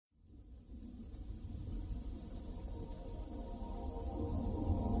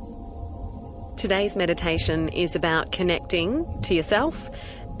Today's meditation is about connecting to yourself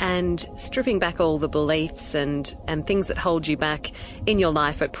and stripping back all the beliefs and things that hold you back in your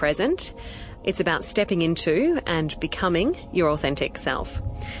life at present. It's about stepping into and becoming your authentic self.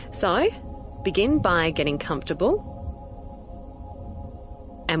 So, begin by getting comfortable.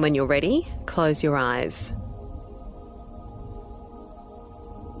 And when you're ready, close your eyes.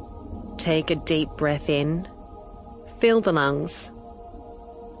 Take a deep breath in. Fill the lungs.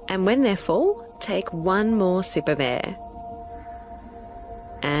 And when they're full, take one more sip of air.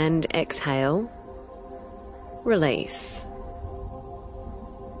 And exhale. Release.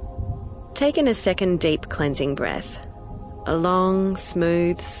 Take in a second deep cleansing breath. A long,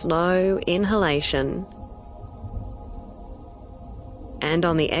 smooth, slow inhalation. And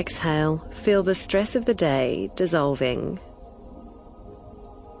on the exhale, feel the stress of the day dissolving.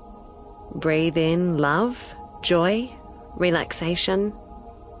 Breathe in love, joy, relaxation.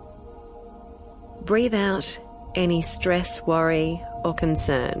 Breathe out any stress, worry, or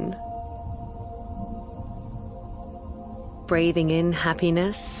concern. Breathing in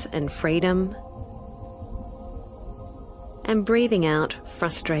happiness and freedom. And breathing out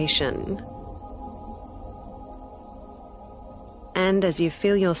frustration. And as you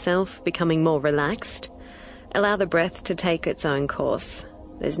feel yourself becoming more relaxed, allow the breath to take its own course.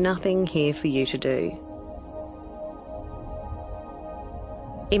 There's nothing here for you to do.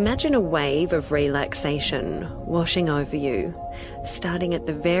 Imagine a wave of relaxation washing over you, starting at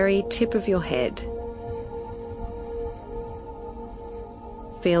the very tip of your head.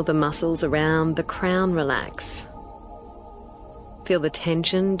 Feel the muscles around the crown relax. Feel the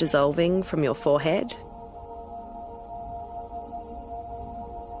tension dissolving from your forehead.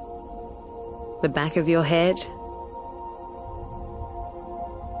 The back of your head.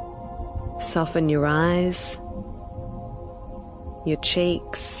 Soften your eyes, your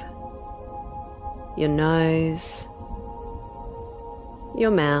cheeks, your nose, your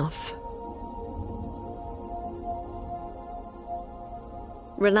mouth.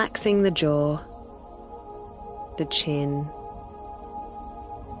 Relaxing the jaw, the chin,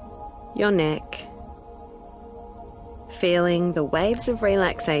 your neck. Feeling the waves of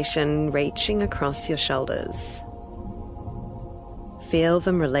relaxation reaching across your shoulders. Feel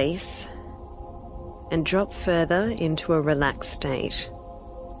them release and drop further into a relaxed state.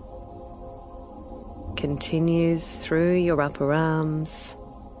 Continues through your upper arms,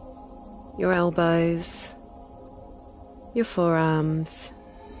 your elbows, your forearms,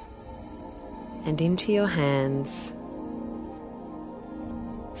 and into your hands,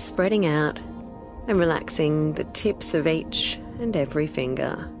 spreading out and relaxing the tips of each and every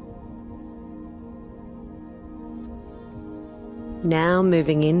finger. Now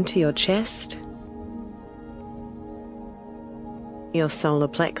moving into your chest, your solar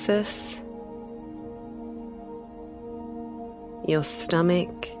plexus, your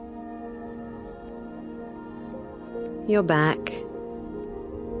stomach, your back,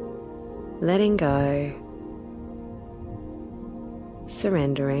 letting go,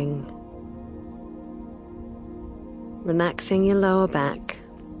 surrendering, relaxing your lower back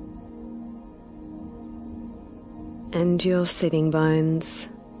and your sitting bones,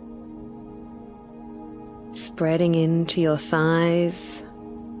 spreading into your thighs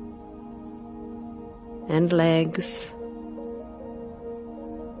and legs,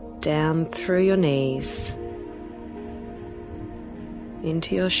 down through your knees,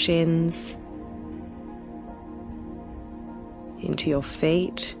 into your shins, into your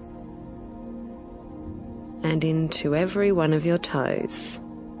feet, and into every one of your toes.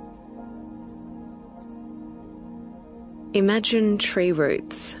 Imagine tree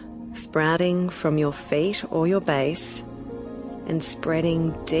roots sprouting from your feet or your base and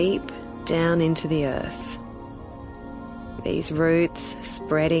spreading deep down into the earth. These roots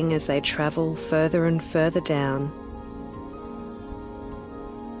spreading as they travel further and further down,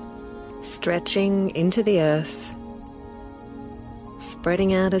 stretching into the earth,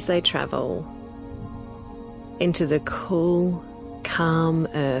 spreading out as they travel into the cool, calm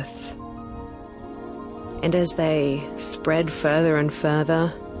earth. And as they spread further and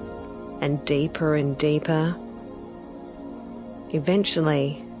further and deeper,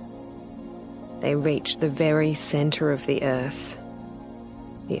 eventually they reach the very center of the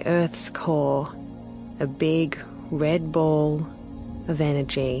earth's core, a big red ball of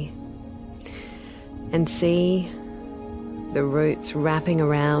energy. And see the roots wrapping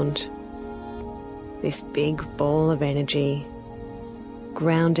around this big ball of energy,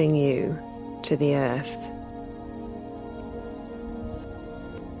 grounding you to the earth.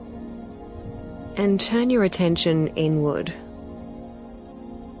 And turn your attention inward.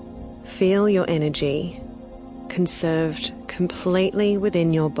 Feel your energy conserved completely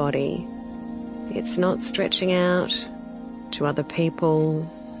within your body. It's not stretching out to other people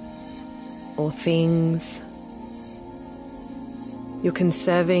or things. You're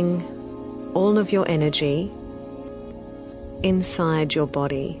conserving all of your energy inside your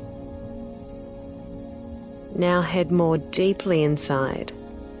body. Now head more deeply inside,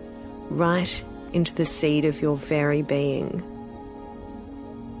 right into the seed of your very being.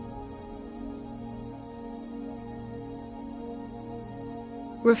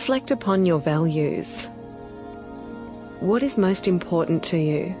 Reflect upon your values. What is most important to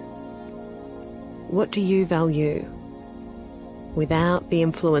you? What do you value? Without the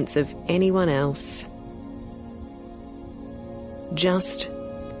influence of anyone else. Just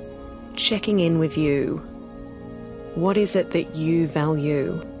checking in with you. What is it that you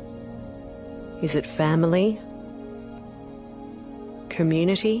value? Is it family?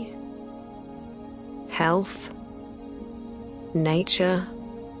 Community? Health? Nature?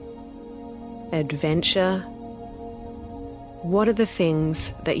 Adventure? What are the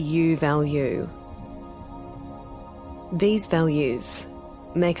things that you value? These values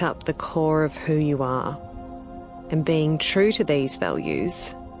make up the core of who you are, and being true to these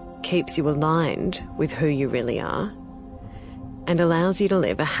values keeps you aligned with who you really are and allows you to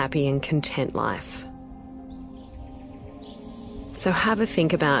live a happy and content life. So have a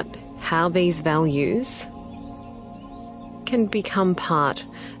think about how these values can become part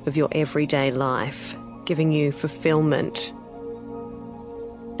of your everyday life, giving you fulfillment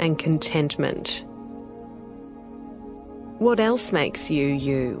and contentment. What else makes you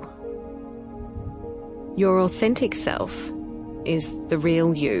you? Your authentic self is the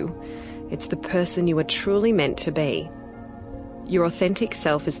real you. It's the person you are truly meant to be. Your authentic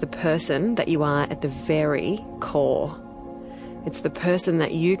self is the person that you are at the very core. It's the person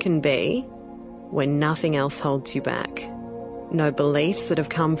that you can be when nothing else holds you back. No beliefs that have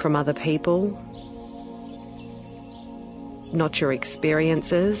come from other people, not your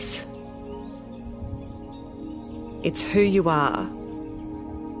experiences. It's who you are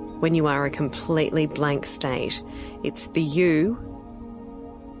when you are a completely blank state. It's the you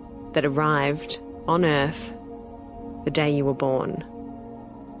that arrived on Earth the day you were born.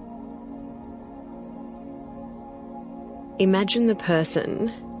 Imagine the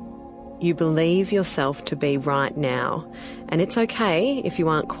person you believe yourself to be right now, and it's okay if you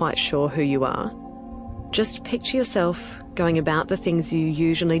aren't quite sure who you are. Just picture yourself going about the things you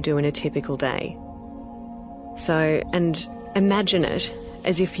usually do in a typical day. And imagine it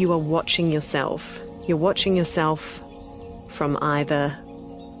as if you are watching yourself. You're watching yourself from either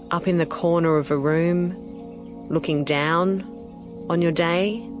up in the corner of a room, looking down on your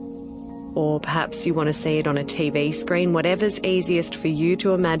day, or perhaps you want to see it on a TV screen, whatever's easiest for you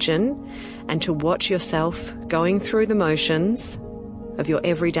to imagine, and to watch yourself going through the motions of your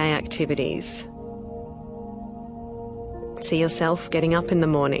everyday activities. See yourself getting up in the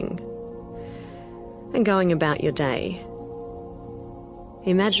morning and going about your day.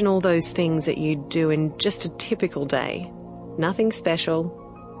 Imagine all those things that you do in just a typical day. Nothing special.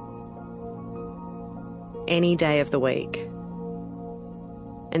 Any day of the week.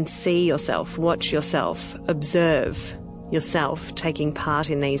 And see yourself, watch yourself, observe yourself taking part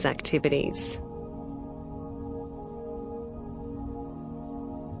in these activities.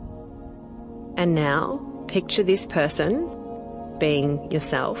 And now, picture this person, being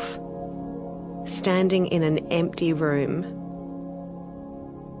yourself, standing in an empty room.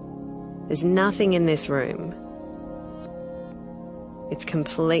 There's nothing in this room. It's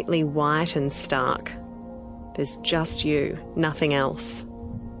completely white and stark. There's just you, nothing else.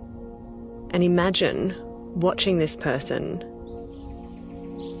 And imagine watching this person.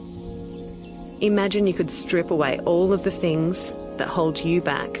 Imagine you could strip away all of the things that hold you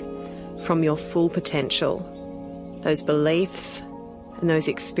back from your full potential. Those beliefs and those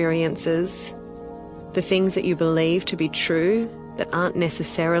experiences, the things that you believe to be true that aren't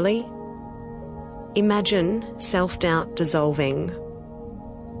necessarily. Imagine self-doubt dissolving.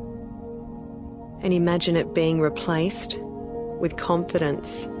 And imagine it being replaced with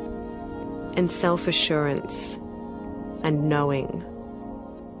confidence and self-assurance and knowing.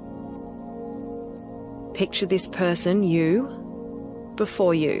 Picture this person, you,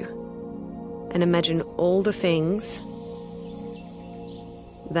 before you, and imagine all the things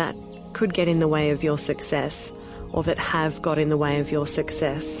that could get in the way of your success, or that have got in the way of your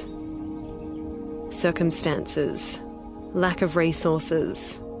success. Circumstances, lack of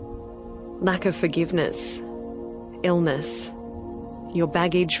resources, lack of forgiveness, illness, your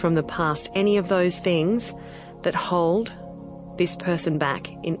baggage from the past, any of those things that hold this person back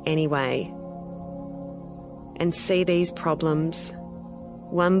in any way. And see these problems,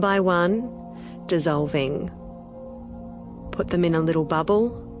 one by one, dissolving. Put them in a little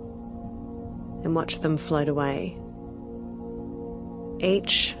bubble and watch them float away.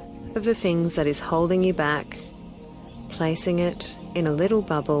 Each of the things that is holding you back, placing it in a little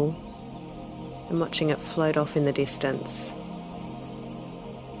bubble and watching it float off in the distance.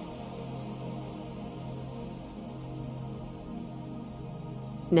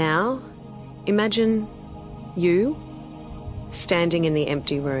 Now, imagine you standing in the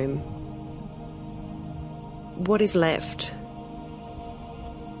empty room. What is left?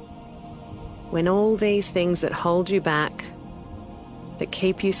 When all these things that hold you back, that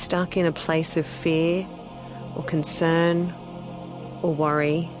keep you stuck in a place of fear or concern or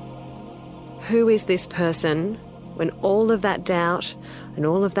worry, who is this person when all of that doubt and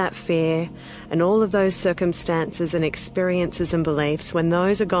all of that fear and all of those circumstances and experiences and beliefs, when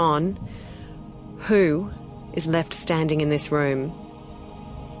those are gone, who is left standing in this room?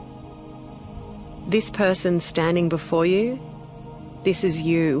 This person standing before you, this is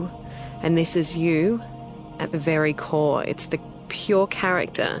you, and this is you at the very core. It's the pure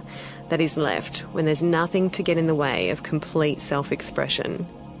character that is left when there's nothing to get in the way of complete self-expression.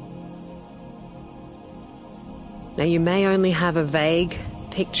 Now, you may only have a vague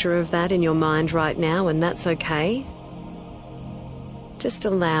picture of that in your mind right now, and that's okay. Just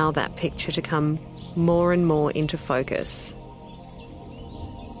allow that picture to come more and more into focus.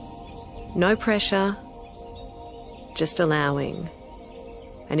 No pressure, just allowing.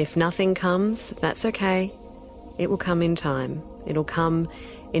 And if nothing comes, that's okay. It will come in time. It'll come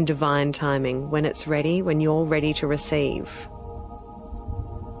in divine timing, when it's ready, when you're ready to receive.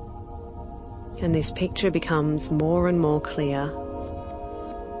 And this picture becomes more and more clear.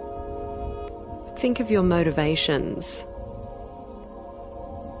 Think of your motivations.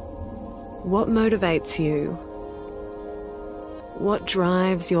 What motivates you? What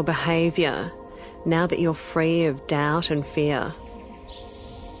drives your behaviour now that you're free of doubt and fear?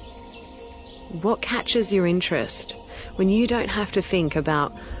 What catches your interest when you don't have to think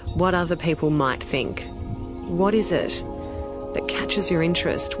about what other people might think? What is it that catches your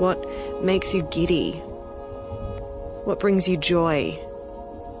interest? What makes you giddy? What brings you joy?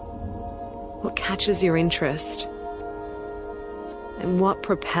 What catches your interest? And what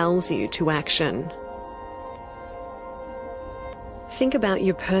propels you to action? Think about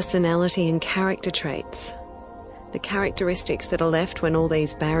your personality and character traits, the characteristics that are left when all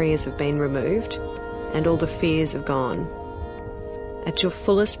these barriers have been removed and all the fears have gone. At your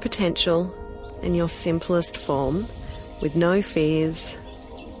fullest potential and your simplest form, with no fears,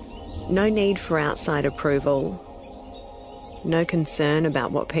 no need for outside approval, no concern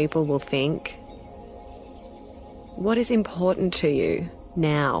about what people will think. What is important to you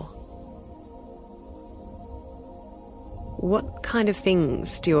now? What kind of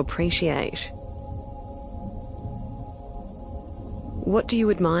things do you appreciate? What do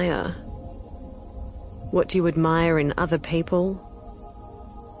you admire? What do you admire in other people?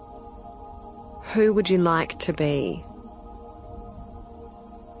 Who would you like to be?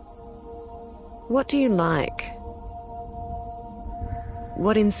 What do you like?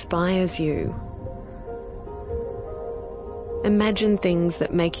 What inspires you? Imagine things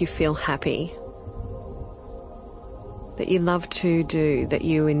that make you feel happy, that you love to do, that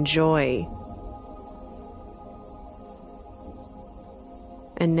you enjoy.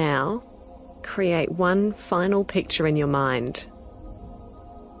 And now, create one final picture in your mind.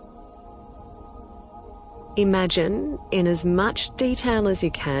 Imagine, in as much detail as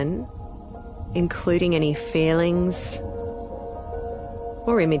you can, including any feelings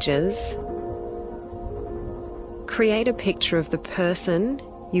or images, create a picture of the person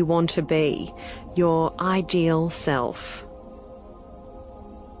you want to be, your ideal self.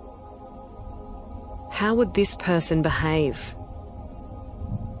 How would this person behave?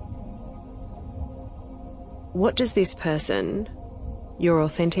 What does this person, your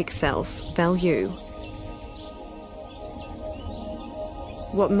authentic self, value?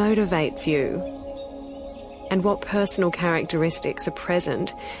 What motivates you? And what personal characteristics are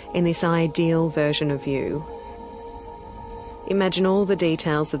present in this ideal version of you? Imagine all the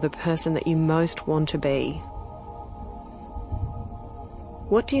details of the person that you most want to be.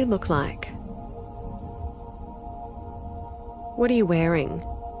 What do you look like? What are you wearing?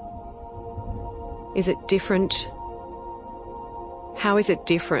 Is it different? How is it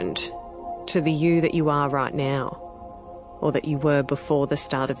different to the you that you are right now, or that you were before the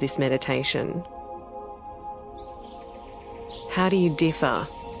start of this meditation? How do you differ?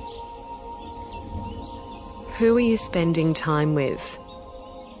 Who are you spending time with?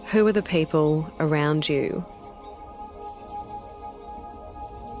 Who are the people around you?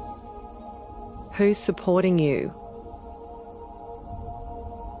 Who's supporting you?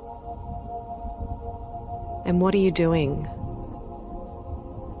 And what are you doing?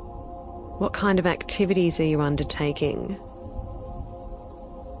 What kind of activities are you undertaking?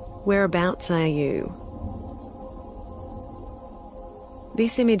 Whereabouts are you?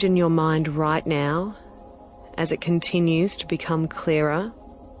 This image in your mind right now, as it continues to become clearer,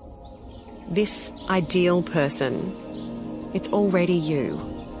 this ideal person, it's already you.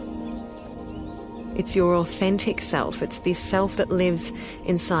 It's your authentic self. It's this self that lives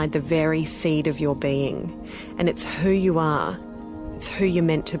inside the very seed of your being. And it's who you are. It's who you're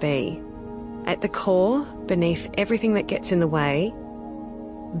meant to be. At the core, beneath everything that gets in the way,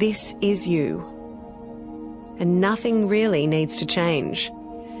 this is you. And nothing really needs to change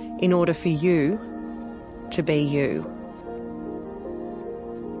in order for you to be you.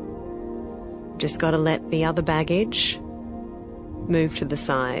 Just got to let the other baggage move to the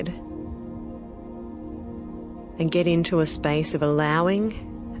side and get into a space of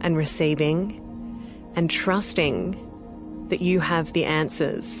allowing and receiving and trusting that you have the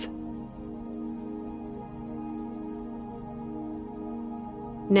answers.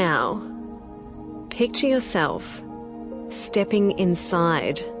 Now, picture yourself stepping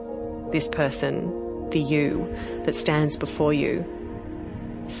inside this person, the you that stands before you.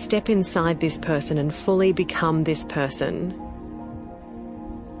 Step inside this person and fully become this person.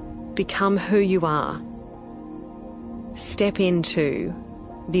 Become who you are. Step into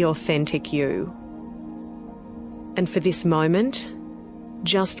the authentic you. And for this moment,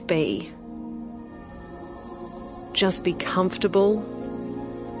 just be. Just be comfortable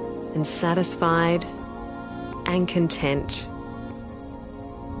and satisfied and content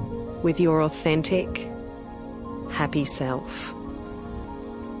with your authentic, happy self.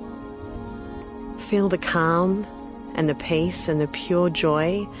 Feel the calm and the peace and the pure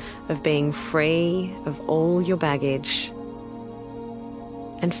joy of being free of all your baggage.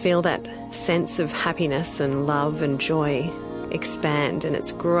 And feel that sense of happiness and love and joy expand, and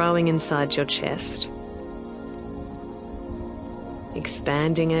it's growing inside your chest.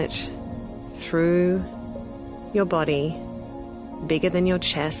 Expanding it through your body, bigger than your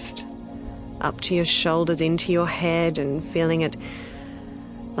chest, up to your shoulders, into your head, and feeling it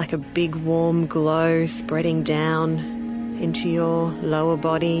like a big warm glow spreading down into your lower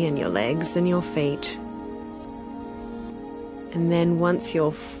body and your legs and your feet. And then once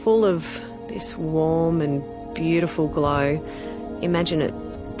you're full of this warm and beautiful glow, imagine it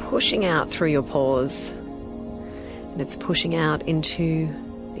pushing out through your pores. And it's pushing out into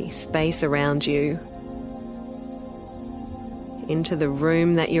the space around you, into the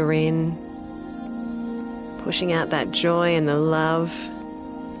room that you're in, pushing out that joy and the love,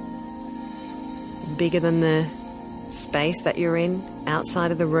 bigger than the space that you're in,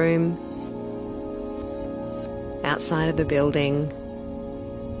 outside of the room, outside of the building,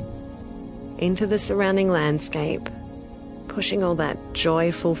 into the surrounding landscape, pushing all that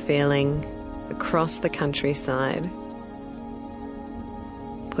joyful feeling across the countryside,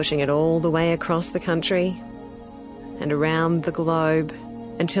 pushing it all the way across the country and around the globe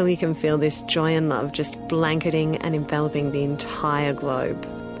until you can feel this joy and love just blanketing and enveloping the entire globe,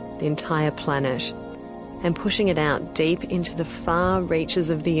 the entire planet, and pushing it out deep into the far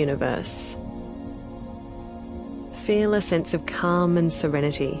reaches of the universe. Feel a sense of calm and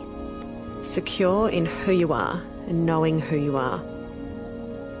serenity, secure in who you are and knowing who you are.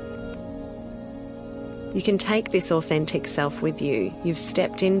 You can take this authentic self with you. You've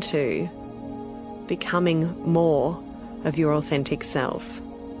stepped into becoming more of your authentic self.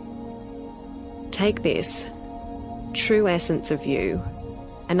 Take this true essence of you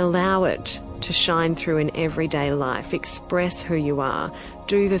and allow it to shine through in everyday life. Express who you are.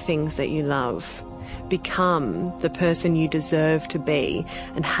 Do the things that you love. Become the person you deserve to be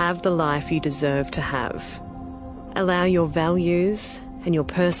and have the life you deserve to have. Allow your values and your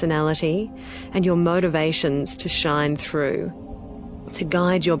personality and your motivations to shine through, to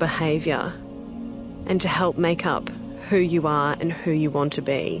guide your behaviour and to help make up who you are and who you want to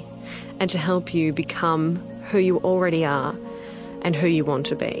be, and to help you become who you already are and who you want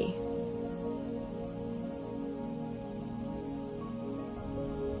to be.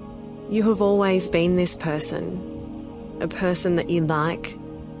 You have always been this person, a person that you like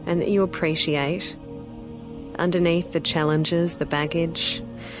and that you appreciate. Underneath the challenges, the baggage,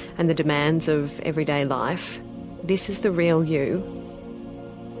 and the demands of everyday life, this is the real you.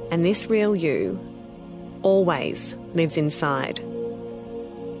 And this real you always lives inside.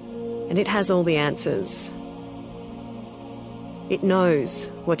 And it has all the answers. It knows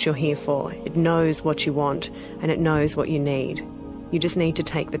what you're here for, it knows what you want, and it knows what you need. You just need to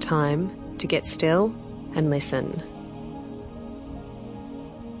take the time to get still and listen.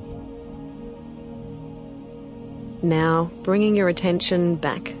 Now, bringing your attention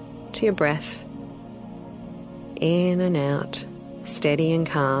back to your breath, in and out, steady and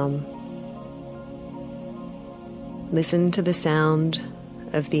calm. Listen to the sound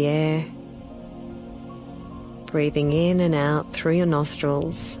of the air, breathing in and out through your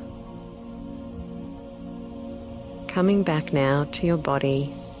nostrils. Coming back now to your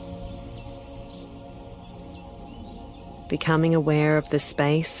body, becoming aware of the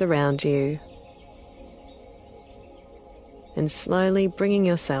space around you, and slowly bringing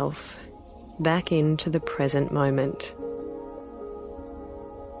yourself back into the present moment.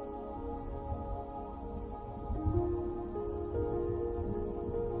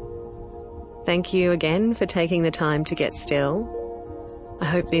 Thank you again for taking the time to get still. I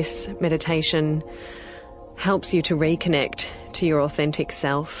hope this meditation helps you to reconnect to your authentic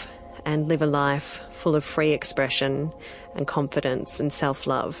self and live a life full of free expression and confidence and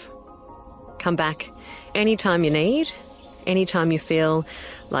self-love. Come back anytime you need, anytime you feel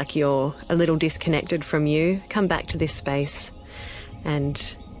like you're a little disconnected from you. Come back to this space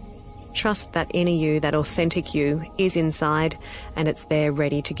and trust that inner you, that authentic you, is inside and it's there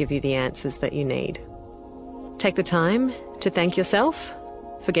ready to give you the answers that you need. Take the time to thank yourself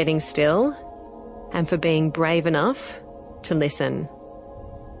for getting still and for being brave enough to listen.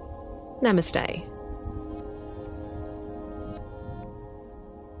 Namaste.